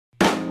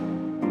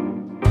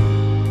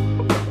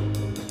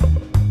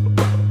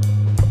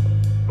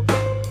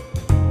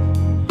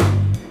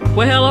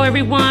Well, hello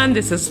everyone,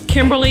 this is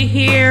Kimberly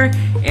here,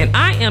 and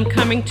I am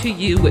coming to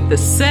you with the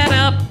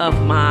setup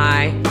of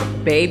my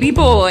baby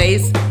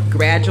boy's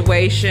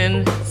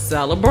graduation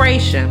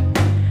celebration.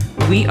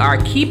 We are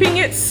keeping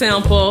it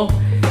simple,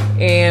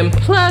 and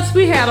plus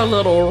we had a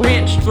little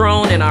wrench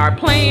thrown in our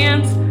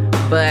plans,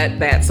 but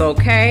that's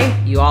okay.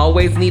 You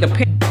always need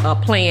a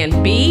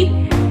plan B,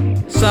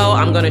 so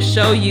I'm going to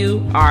show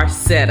you our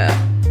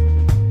setup.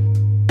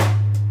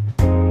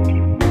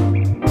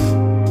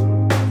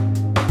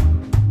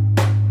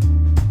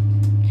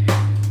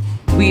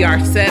 We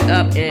are set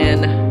up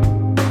in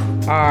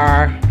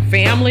our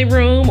family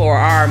room or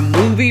our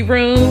movie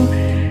room,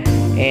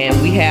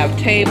 and we have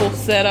tables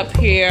set up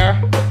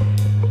here.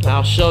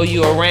 I'll show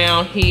you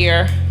around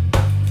here.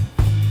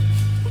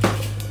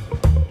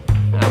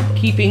 I'm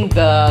keeping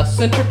the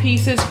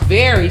centerpieces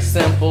very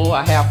simple.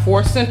 I have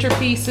 4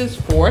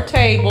 centerpieces, 4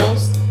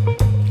 tables.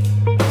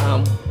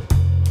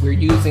 We're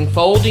using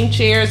folding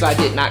chairs. I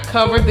did not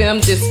cover them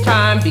this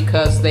time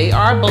because they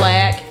are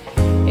black.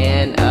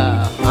 And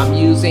I'm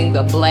using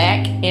the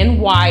black and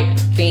white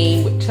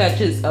theme with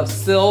touches of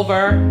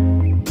silver,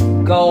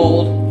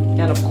 gold,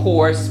 and of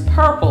course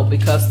purple,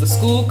 because the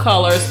school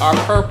colors are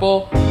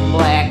purple,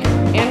 black,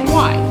 and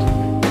white.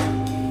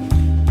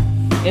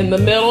 In the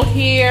middle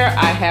here,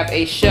 I have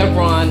a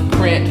chevron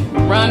print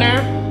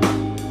runner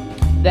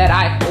that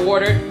I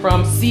ordered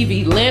from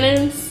CV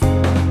Linens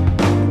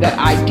that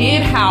I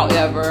did,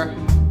 however,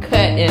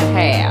 cut in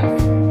half.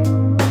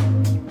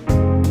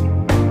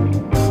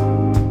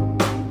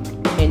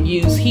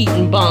 Use heat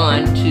and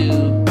bond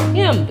to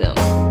hem them.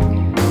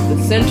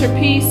 The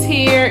centerpiece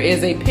here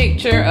is a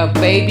picture of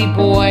baby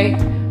boy,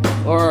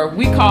 or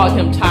we call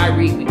him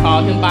Tyreek. We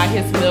call him by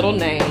his middle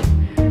name.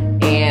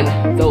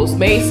 And those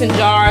mason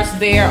jars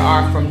there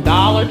are from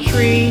Dollar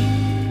Tree,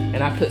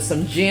 and I put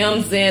some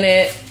gems in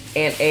it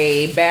and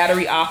a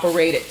battery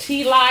operated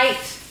tea light.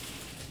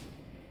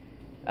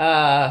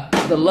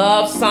 The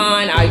love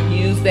sign, I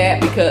use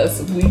that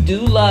because we do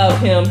love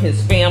him.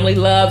 His family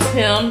loves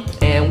him,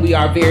 and we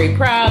are very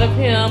proud of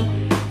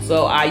him.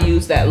 So I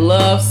use that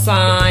love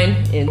sign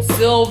in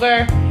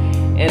silver.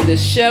 And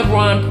this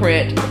chevron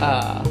print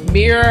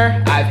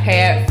mirror I've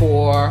had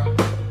for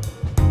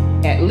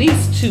at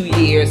least 2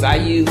 years. I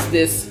used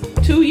this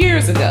 2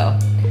 years ago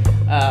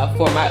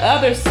for my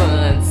other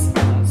son's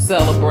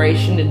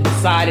celebration, and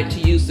decided to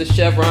use the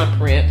chevron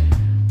print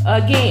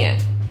again.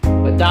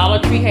 But Dollar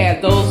Tree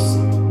had those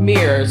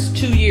mirrors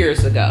 2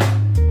 years ago.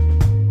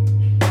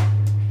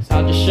 So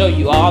I'll just show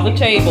you all the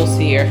tables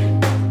here.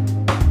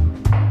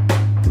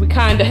 We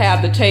kind of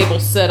have the table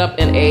set up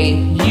in a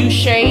U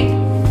shape.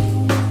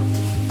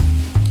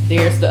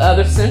 There's the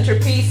other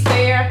centerpiece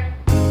there.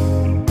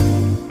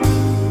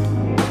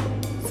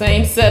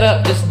 Same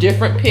setup, just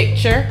different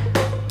picture.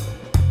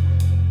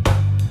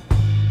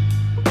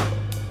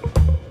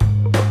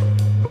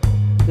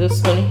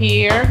 This one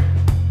here.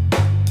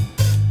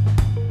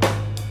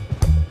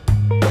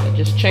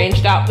 Just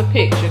changed out the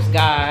pictures,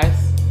 guys.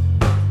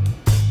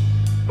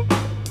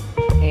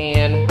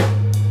 And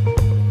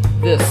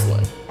this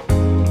one.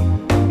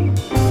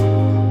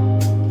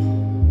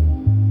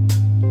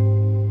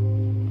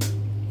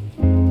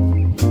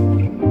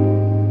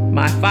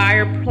 My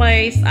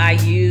fireplace, I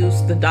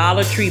used the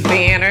Dollar Tree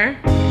banner,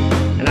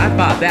 and I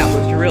thought that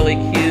was really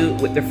cute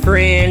with the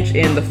fringe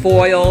and the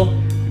foil,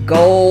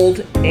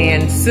 gold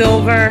and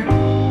silver.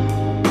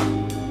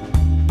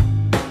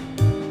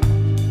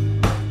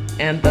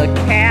 And the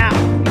cap,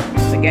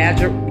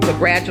 the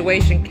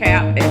graduation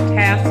cap and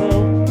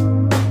tassel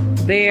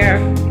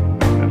there,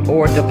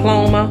 or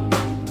diploma.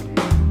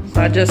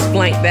 So I just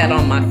flanked that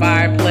on my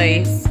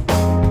fireplace.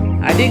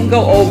 I didn't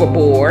go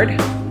overboard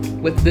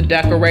with the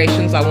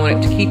decorations. I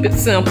wanted to keep it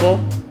simple.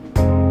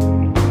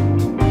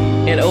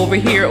 And over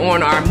here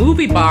on our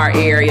movie bar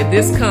area,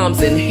 this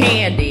comes in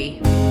handy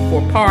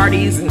for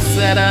parties and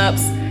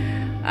setups.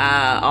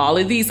 All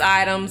of these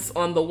items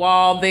on the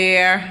wall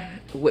there,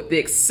 with the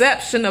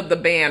exception of the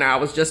banner I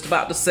was just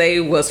about to say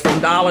was from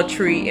Dollar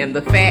Tree, and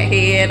the fat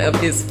head of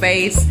his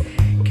face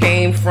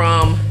came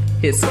from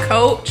his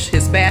coach,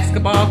 his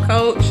basketball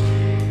coach.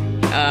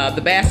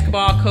 The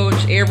basketball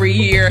coach every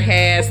year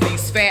has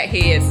these fat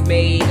heads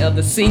made of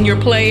the senior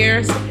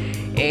players,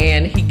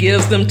 and he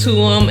gives them to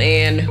them,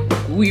 and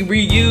we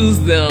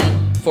reuse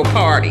them for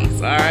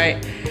parties. All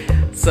right,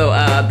 so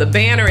the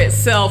banner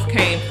itself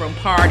came from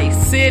Party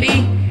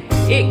City.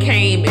 It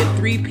came in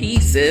 3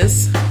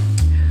 pieces.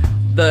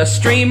 The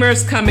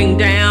streamers coming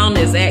down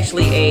is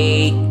actually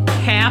a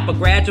cap, a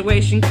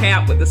graduation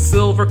cap with the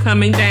silver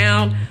coming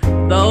down.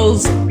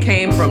 Those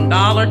came from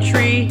Dollar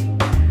Tree.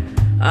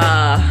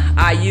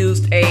 I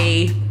used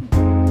a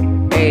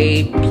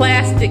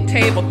plastic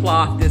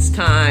tablecloth this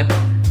time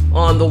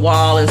on the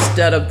wall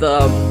instead of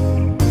the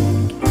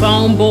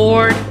foam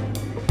board.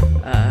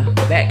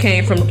 That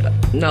came from,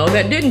 no,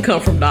 that didn't come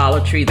from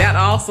Dollar Tree. That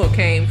also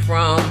came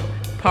from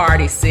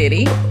Party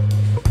City.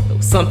 It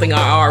was something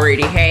I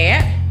already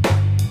had.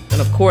 And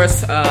of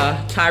course,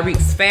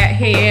 Tyreek's fat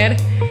head.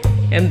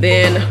 And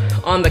then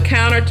on the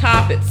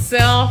countertop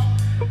itself,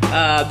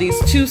 These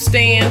 2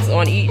 stands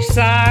on each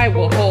side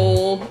will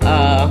hold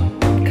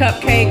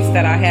cupcakes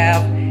that I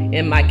have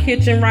in my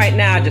kitchen right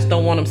now. I just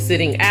don't want them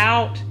sitting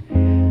out.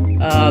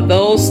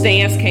 Those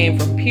stands came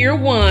from Pier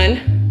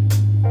 1.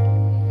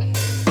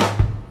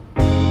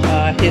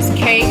 His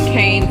cake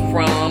came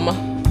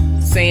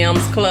from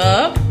Sam's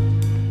Club.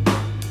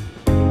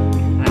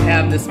 I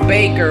have this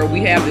baker. We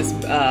have this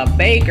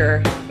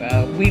baker.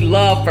 We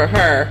love for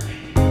her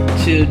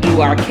to do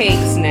our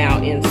cakes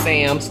now in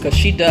Sam's because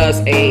she does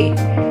a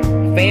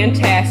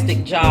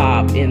fantastic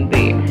job in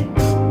there.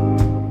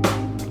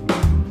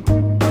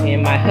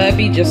 And my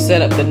hubby just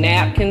set up the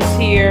napkins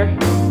here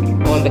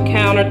on the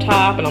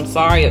countertop, and I'm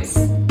sorry it's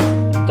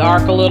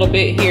dark a little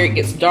bit here. It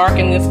gets dark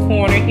in this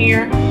corner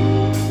here.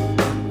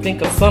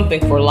 Think of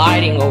something for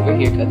lighting over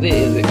here because it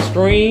is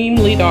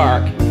extremely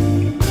dark.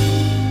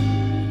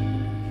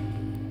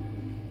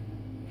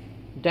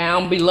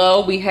 Down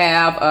below we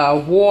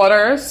have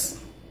waters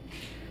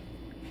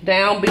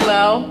down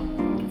below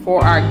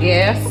for our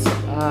guests.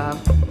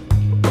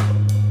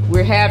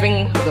 We're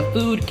having the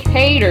food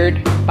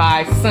catered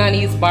by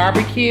Sonny's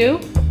Barbecue.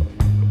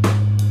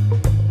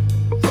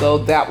 So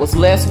that was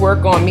less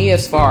work on me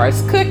as far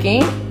as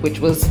cooking, which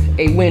was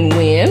a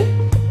win-win.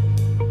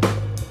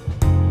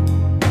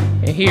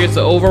 And here's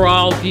the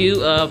overall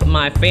view of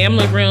my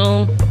family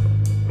room,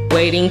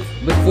 waiting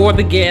before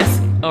the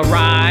guest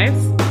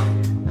arrives.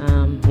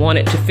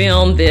 Wanted to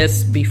film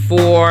this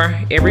before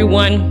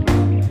everyone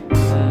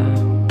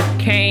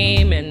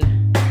came and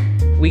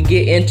we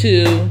get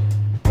into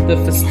the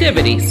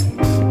festivities.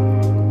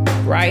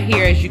 Right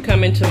here as you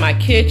come into my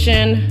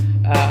kitchen,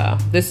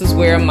 this is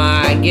where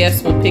my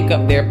guests will pick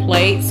up their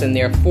plates and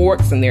their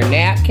forks and their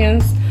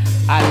napkins.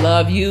 I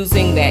love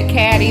using that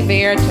caddy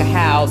there to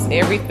house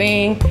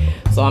everything.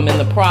 So I'm in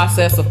the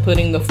process of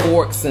putting the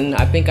forks, and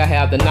I think I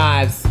have the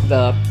knives,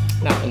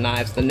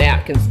 the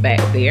napkins back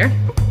there.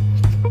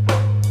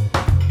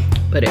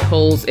 But it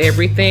holds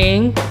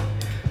everything.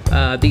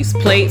 These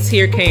plates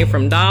here came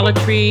from Dollar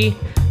Tree.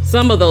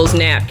 Some of those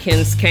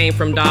napkins came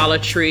from Dollar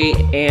Tree,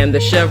 and the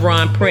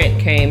chevron print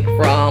came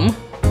from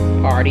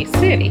Party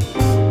City.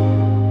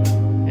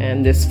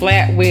 And this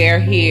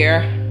flatware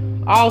here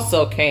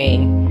also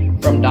came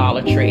from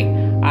Dollar Tree.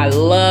 I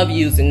love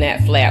using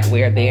that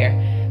flatware there.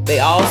 They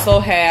also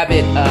have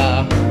it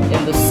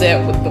in the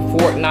set with the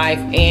fork, knife,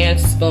 and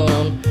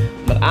spoon,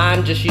 but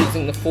I'm just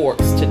using the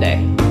forks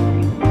today.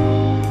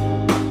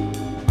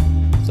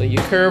 So you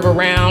curve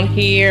around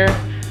here.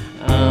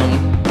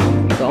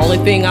 The only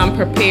thing I'm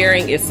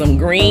preparing is some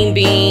green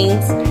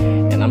beans,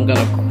 and I'm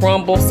gonna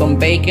crumble some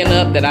bacon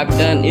up that I've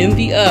done in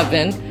the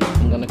oven.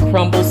 I'm gonna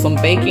crumble some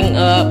bacon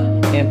up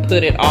and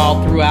put it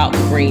all throughout the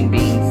green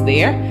beans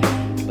there.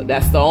 But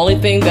that's the only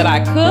thing that I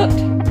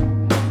cooked.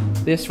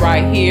 This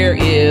right here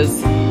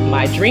is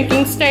my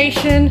drinking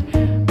station.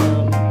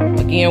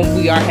 Again,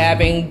 we are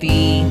having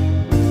the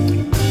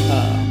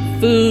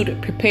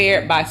food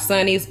prepared by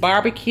Sonny's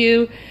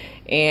Barbecue.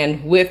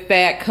 And with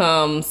that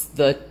comes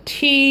the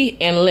tea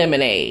and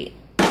lemonade.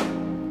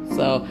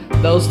 So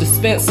those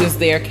dispensers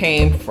there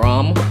came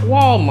from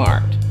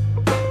Walmart.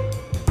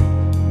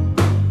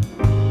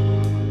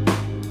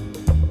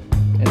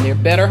 And they're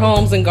Better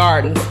Homes and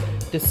Gardens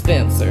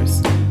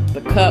dispensers.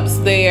 The cups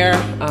there,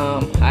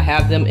 I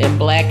have them in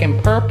black and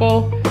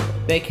purple.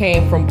 They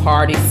came from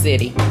Party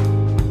City.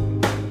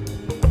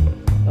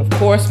 Of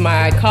course,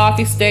 my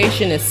coffee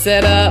station is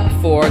set up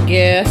for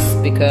guests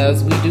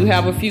because we do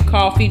have a few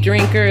coffee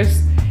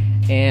drinkers,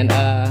 and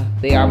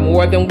they are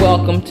more than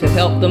welcome to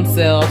help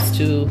themselves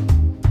to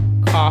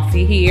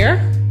coffee here.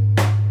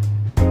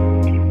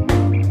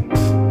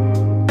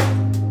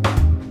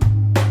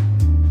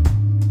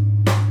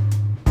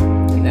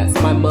 And that's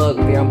my mug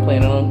there. I'm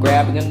planning on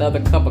grabbing another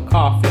cup of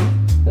coffee.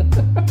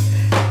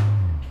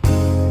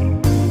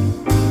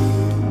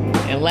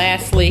 And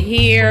lastly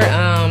here,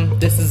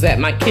 this is at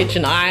my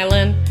kitchen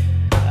island.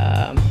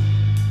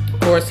 Of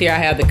course, here I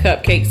have the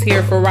cupcakes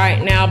here for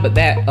right now, but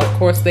that, of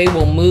course, they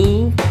will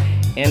move,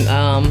 and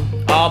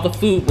all the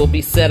food will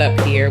be set up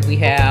here. We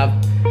have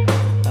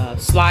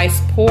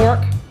sliced pork,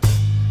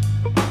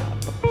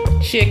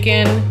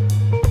 chicken,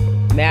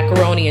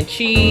 macaroni and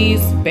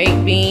cheese,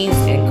 baked beans,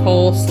 and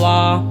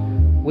coleslaw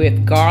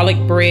with garlic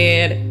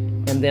bread,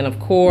 and then, of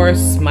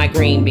course, my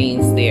green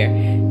beans there.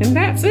 And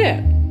that's it.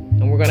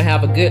 And we're gonna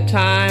have a good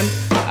time.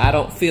 I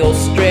don't feel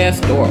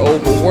stressed or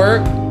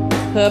overworked.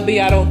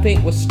 Hubby, I don't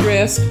think, was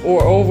stressed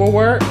or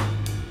overworked.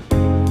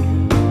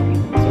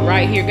 So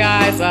right here,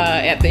 guys,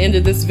 at the end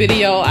of this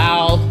video,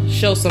 I'll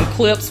show some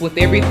clips with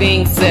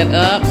everything set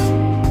up,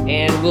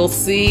 and we'll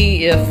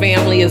see if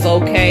family is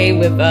okay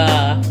with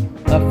a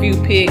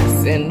few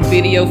pics and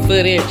video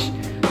footage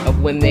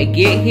of when they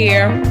get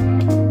here.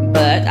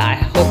 But I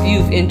hope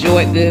you've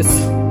enjoyed this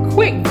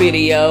quick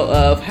video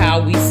of how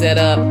we set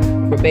up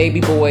for baby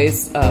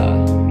boy's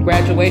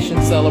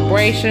graduation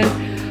celebration.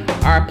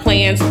 Our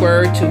plans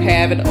were to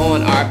have it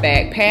on our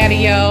back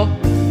patio,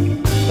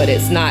 but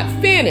it's not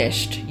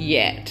finished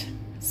yet.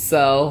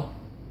 So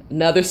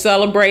another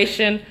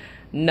celebration,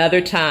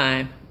 another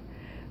time.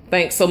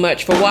 Thanks so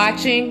much for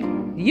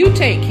watching. You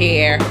take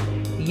care.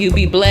 You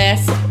be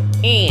blessed.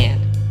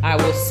 And I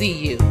will see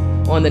you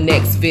on the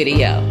next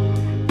video.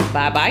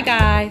 Bye-bye,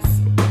 guys.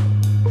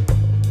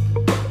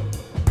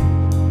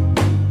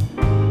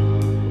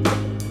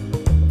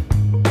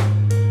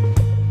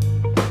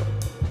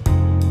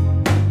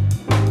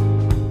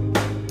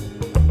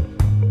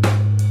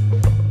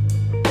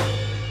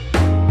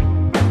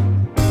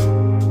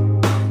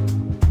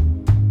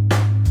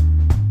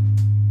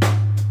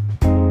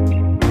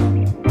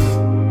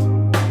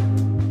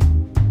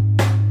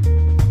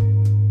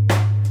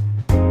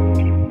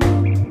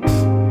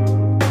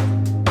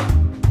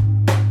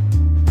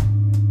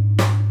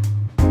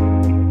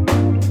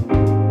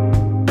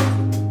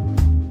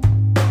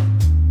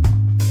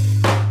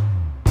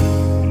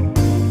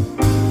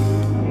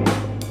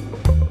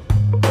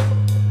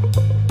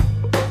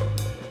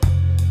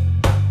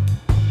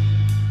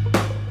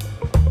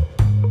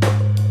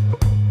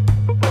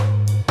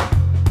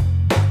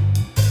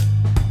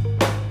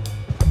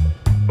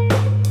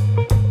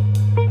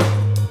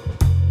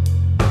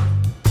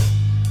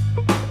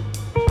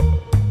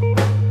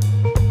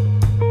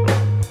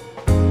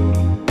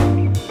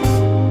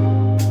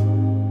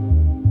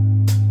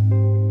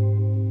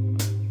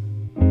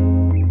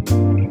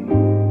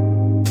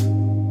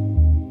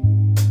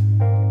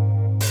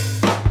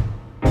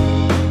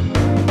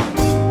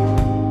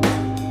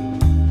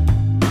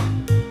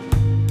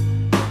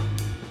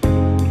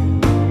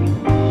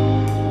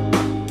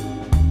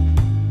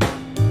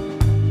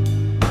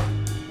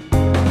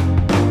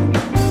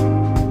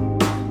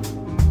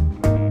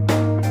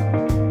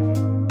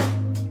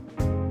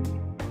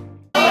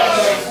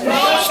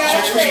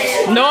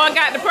 Noah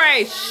got to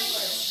pray.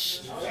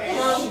 Shh.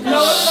 Noah got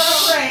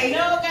to pray.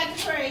 Noah got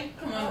to pray.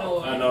 Come on,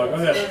 Noah. I know. Go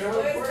ahead. Bow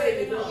your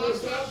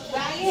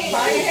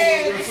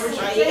head.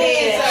 Bow your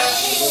head.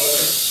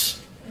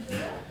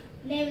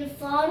 Name of the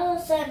Father,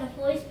 Son, and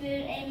Holy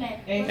Spirit. Amen.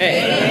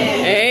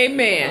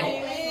 Amen.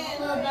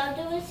 We're about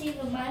to receive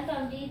a mind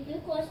from thee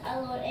through Christ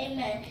our Lord.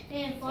 Amen.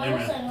 Name of the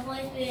Father, Son, and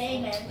Holy Spirit.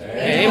 Amen.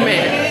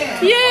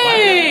 Amen.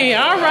 Yay!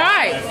 All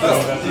right.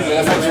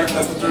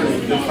 That's the journey.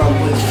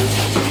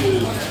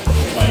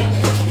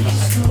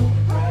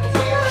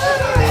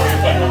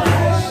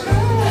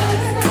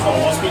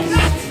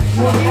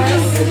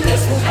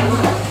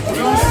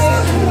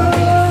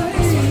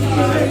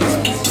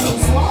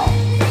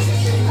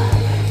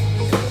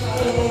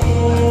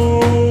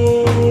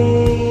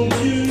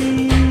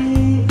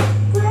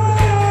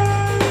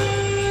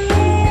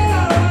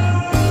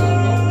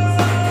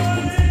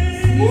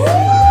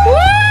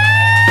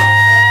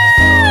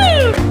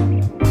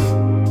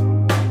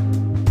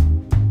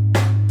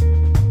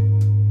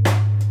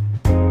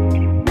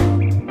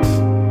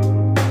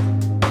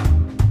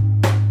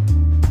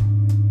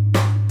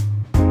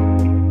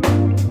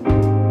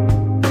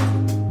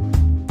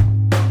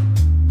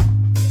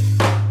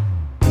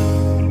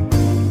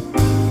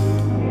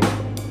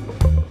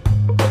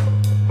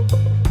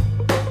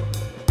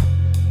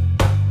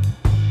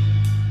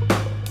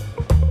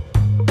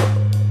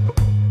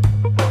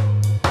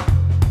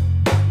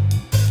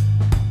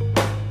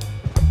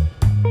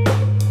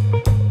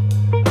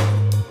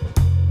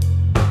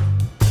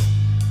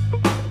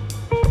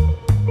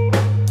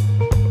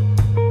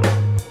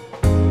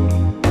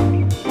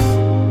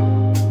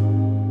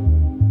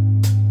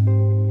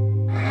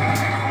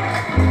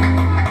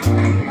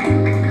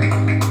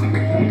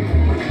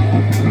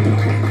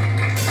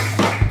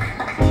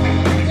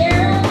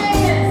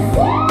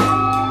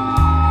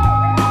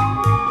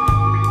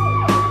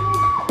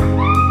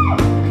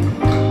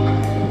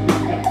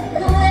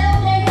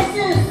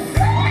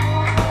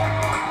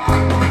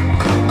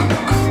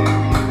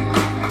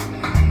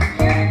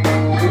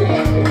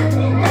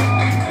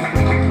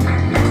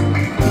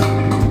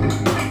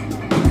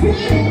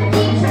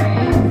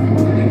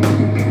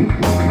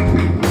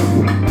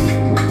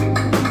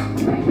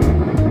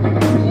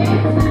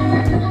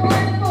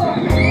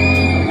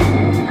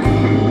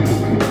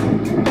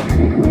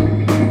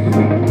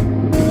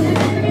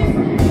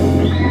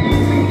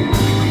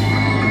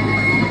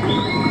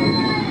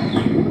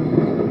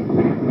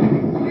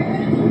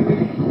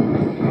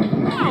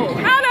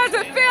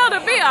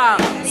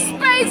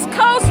 Space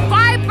Coast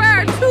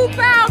Viper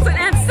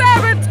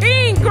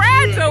 2017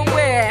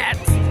 graduate.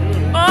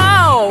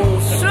 Oh,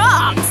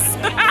 shucks.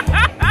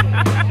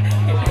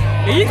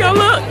 Here you go,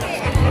 look.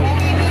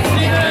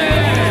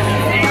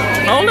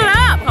 Hold it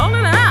up, hold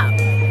it up.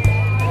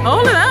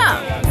 Hold it up.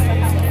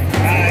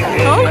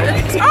 Hold it.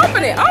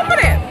 Open it, open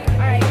it.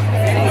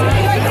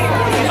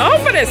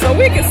 Open it so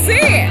we can see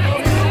it.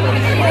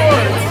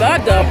 The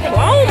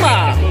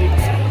diploma.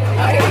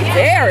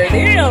 There it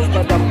is,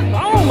 the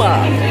diploma.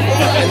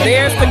 And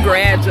there's the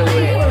graduate.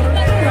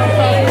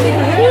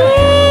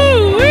 Woo!